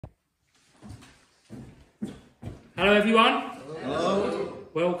Hello everyone. Hello.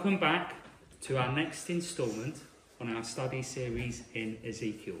 Welcome back to our next instalment on our study series in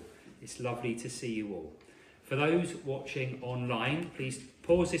Ezekiel. It's lovely to see you all. For those watching online, please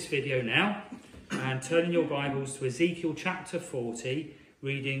pause this video now and turn in your Bibles to Ezekiel chapter 40,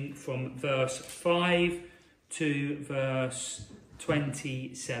 reading from verse 5 to verse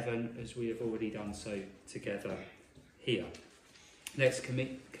 27, as we have already done so together here. Let's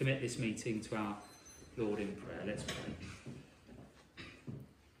commit this meeting to our Lord in prayer. Let's pray.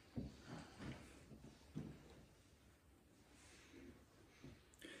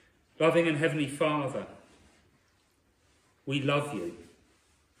 Loving and Heavenly Father, we love you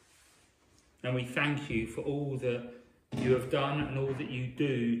and we thank you for all that you have done and all that you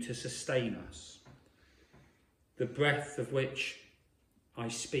do to sustain us. The breath of which I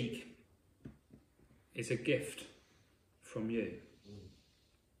speak is a gift from you.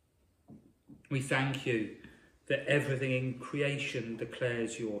 We thank you that everything in creation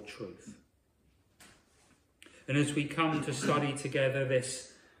declares your truth. And as we come to study together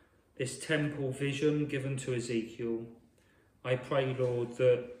this temple vision given to Ezekiel, I pray, Lord,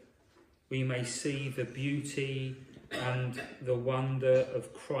 that we may see the beauty and the wonder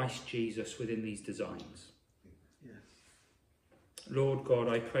of Christ Jesus within these designs. Yes. Lord God,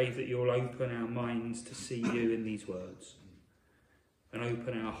 I pray that you'll open our minds to see you in these words and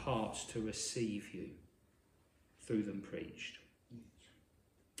open our hearts to receive you through them preached.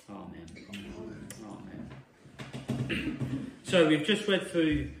 Amen. Amen. So we've just read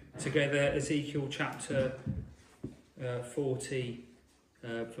through together Ezekiel chapter 40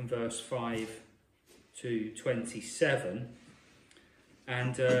 from verse 5 to 27,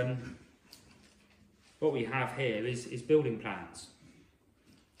 and what we have here is building plans,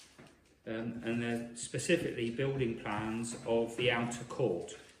 and they're specifically building plans of the outer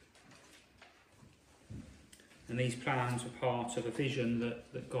court. And these plans were part of a vision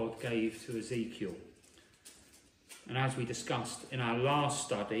that God gave to Ezekiel. And as we discussed in our last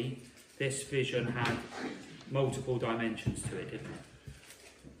study, this vision had multiple dimensions to it, didn't it?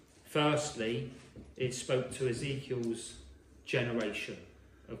 Firstly, it spoke to Ezekiel's generation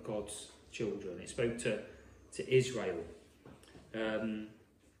of God's children. It spoke to Israel,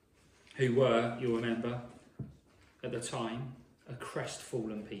 who were, you'll remember, at the time, a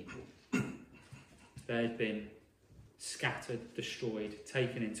crestfallen people. They had been scattered, destroyed,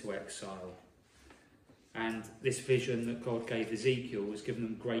 taken into exile. And this vision that God gave Ezekiel was giving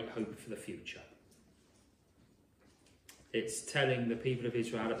them great hope for the future. It's telling the people of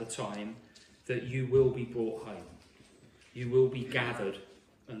Israel at the time that you will be brought home. You will be gathered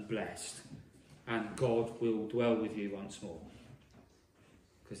and blessed. And God will dwell with you once more.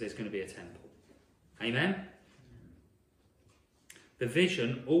 Because there's going to be a temple. Amen? The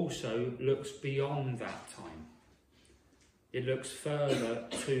vision also looks beyond that time. It looks further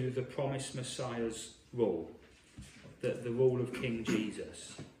to the promised Messiah's rule, the rule of King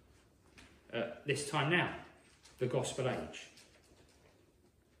Jesus. This time now, the gospel age.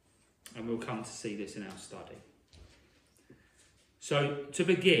 And we'll come to see this in our study. So, to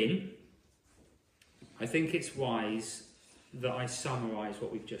begin, I think it's wise that I summarise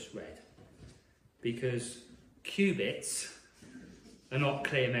what we've just read. Because cubits are not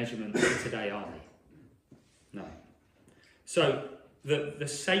clear measurements today, are they? No. So, the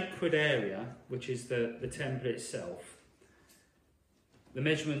sacred area, which is the temple itself, the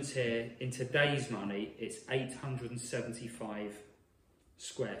measurements here, in today's money, it's 875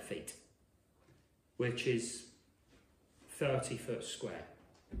 square feet, which is 30 foot square.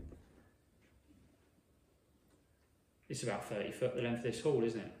 It's about 30 foot the length of this hall,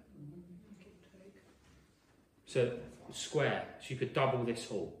 isn't it? So, square. So you could double this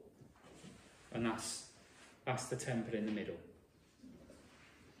hall. And that's the temple in the middle.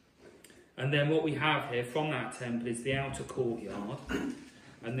 And then what we have here from that temple is the outer courtyard.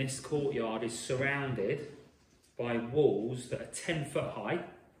 And this courtyard is surrounded by walls that are 10 foot high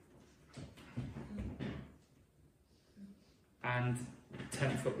and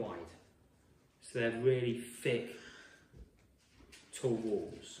 10 foot wide. So they're really thick, tall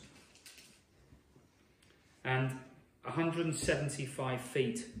walls. And 175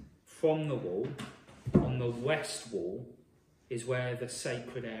 feet from the wall, on the west wall, is where the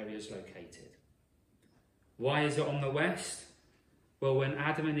sacred area is located. Why is it on the west? Well, when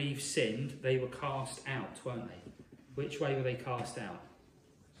Adam and Eve sinned, they were cast out, weren't they? Which way were they cast out?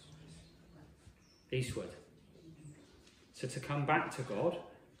 Eastward. So to come back to God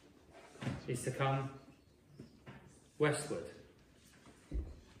is to come westward.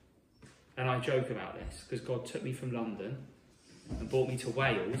 And I joke about this because God took me from London and brought me to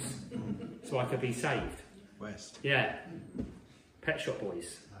Wales so I could be saved. West. Yeah. Pet Shop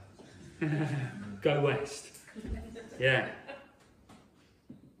Boys. Go west. Yeah.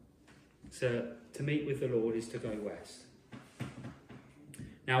 So to meet with the Lord is to go west.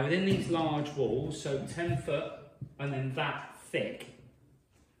 Now within these large walls, so 10 foot and then that thick,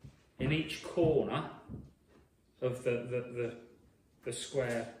 in each corner of the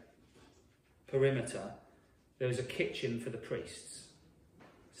square perimeter, there was a kitchen for the priests.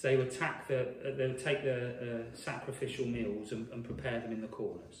 So they would take the sacrificial meals and prepare them in the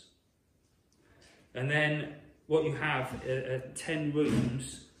corners. And then what you have are 10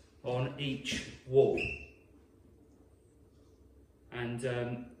 rooms on each wall.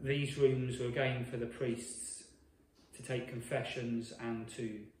 And these rooms were again for the priests to take confessions and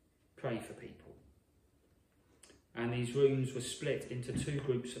to pray for people. And these rooms were split into 2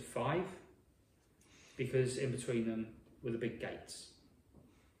 groups of 5, because in between them were the big gates.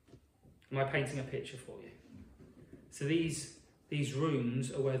 Am I painting a picture for you? So these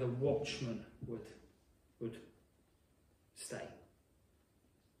rooms are where the watchman would stay.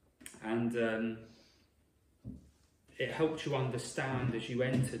 And it helped you understand as you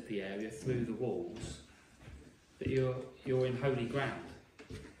entered the area through the walls that you're in holy ground.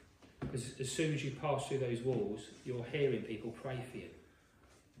 Because as soon as you pass through those walls, you're hearing people pray for you.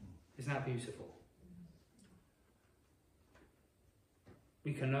 Isn't that beautiful?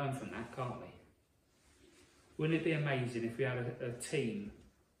 We can learn from that, can't we? Wouldn't it be amazing if we had a team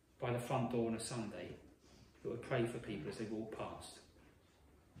by the front door on a Sunday that would pray for people as they walk past?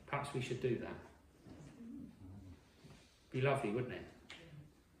 Perhaps we should do that. Be lovely, wouldn't it?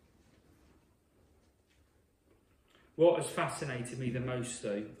 What has fascinated me the most,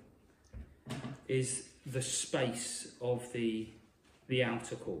 though, is the space of the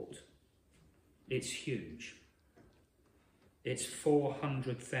outer court. It's huge. It's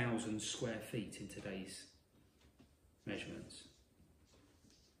 400,000 square feet in today's measurements.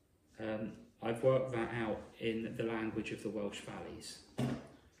 I've worked that out in the language of the Welsh Valleys.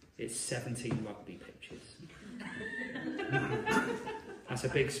 It's 17 rugby pitches. That's a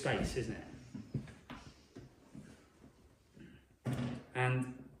big space, isn't it?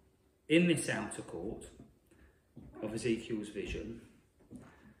 And in this outer court of Ezekiel's vision,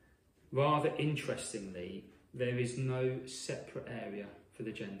 rather interestingly, there is no separate area for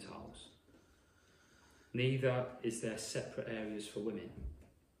the Gentiles. Neither is there separate areas for women,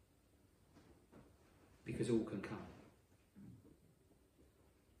 because all can come.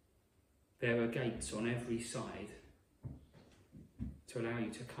 There are gates on every side to allow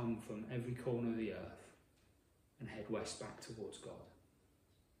you to come from every corner of the earth and head west back towards God.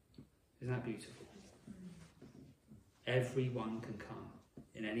 Isn't that beautiful? Everyone can come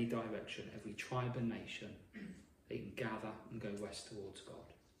in any direction, every tribe and nation. They can gather and go west towards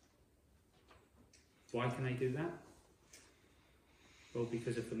God. Why can they do that? Well,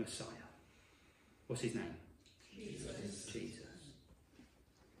 because of the Messiah. What's his name? Jesus.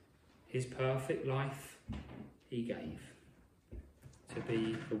 His perfect life he gave to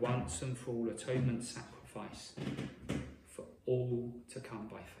be the once and for all atonement sacrifice for all to come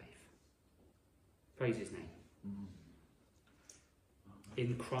by faith. Praise his name.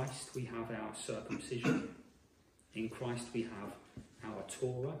 In Christ we have our circumcision. In Christ we have our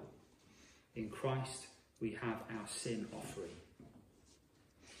Torah. In Christ we have our sin offering.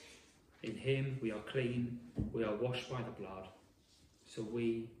 In him we are clean, we are washed by the blood, so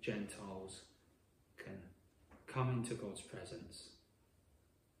we Gentiles can come into God's presence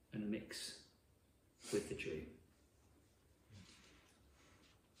and mix with the Jew.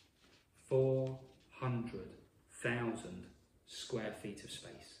 400,000 square feet of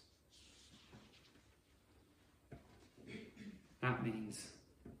space. That means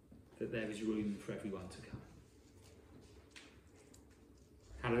that there is room for everyone to come.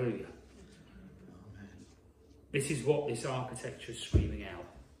 Hallelujah. Amen. This is what this architecture is screaming out.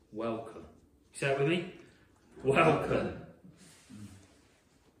 Welcome. Say it with me. Welcome.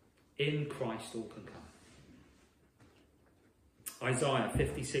 In Christ all can come. Isaiah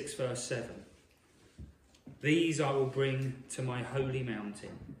 56 verse 7. These I will bring to my holy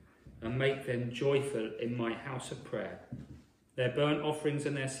mountain and make them joyful in my house of prayer. Their burnt offerings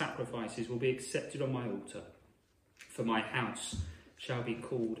and their sacrifices will be accepted on my altar. For my house shall be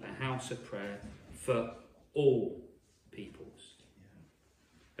called a house of prayer for all peoples.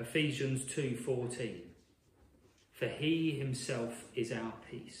 Yeah. Ephesians 2:14. For he himself is our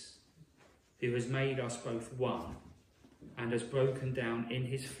peace, who has made us both one and has broken down in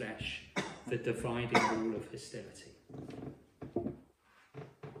his flesh the dividing wall of hostility.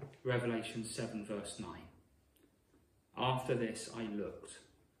 Revelation 7 verse 9. After this I looked,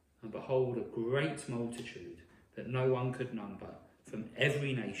 And behold, a great multitude that no one could number, from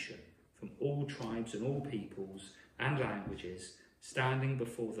every nation, from all tribes and all peoples and languages, standing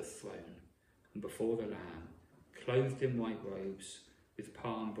before the throne and before the Lamb, clothed in white robes, with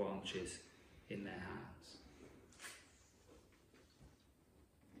palm branches in their hands.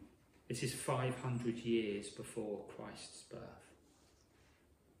 This is 500 years before Christ's birth,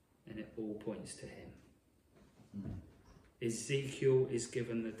 and it all points to him. Ezekiel is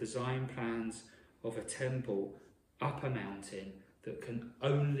given the design plans of a temple up a mountain that can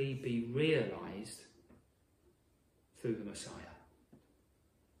only be realised through the Messiah.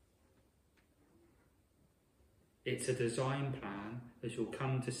 It's a design plan, as you'll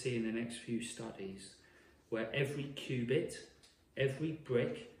come to see in the next few studies, where every cubit, every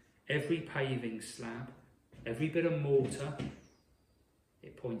brick, every paving slab, every bit of mortar,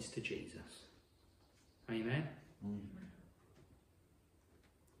 it points to Jesus. Amen?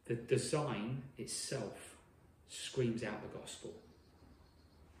 The design itself screams out the gospel.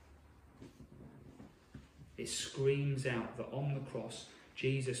 It screams out that on the cross,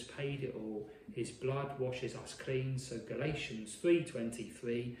 Jesus paid it all. His blood washes us clean. So Galatians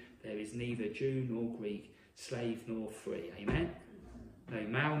 3:23, there is neither Jew nor Greek, slave nor free. Amen? No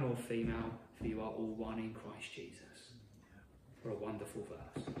male nor female, for you are all one in Christ Jesus. What a wonderful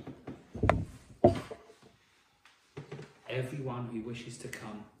verse. Everyone who wishes to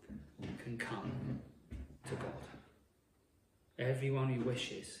come can come to God. Everyone who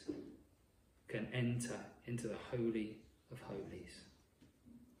wishes can enter into the Holy of Holies,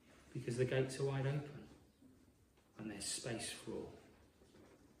 because the gates are wide open and there's space for all.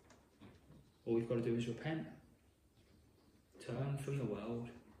 All we've got to do is repent, turn from the world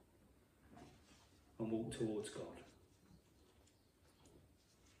and walk towards God.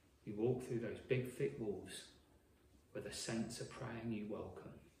 You walk through those big thick walls where the saints are praying you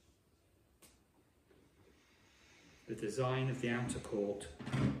welcome. The design of the outer court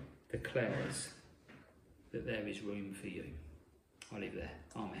declares that there is room for you. I'll leave it there.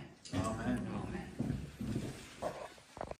 Amen. Amen. Amen.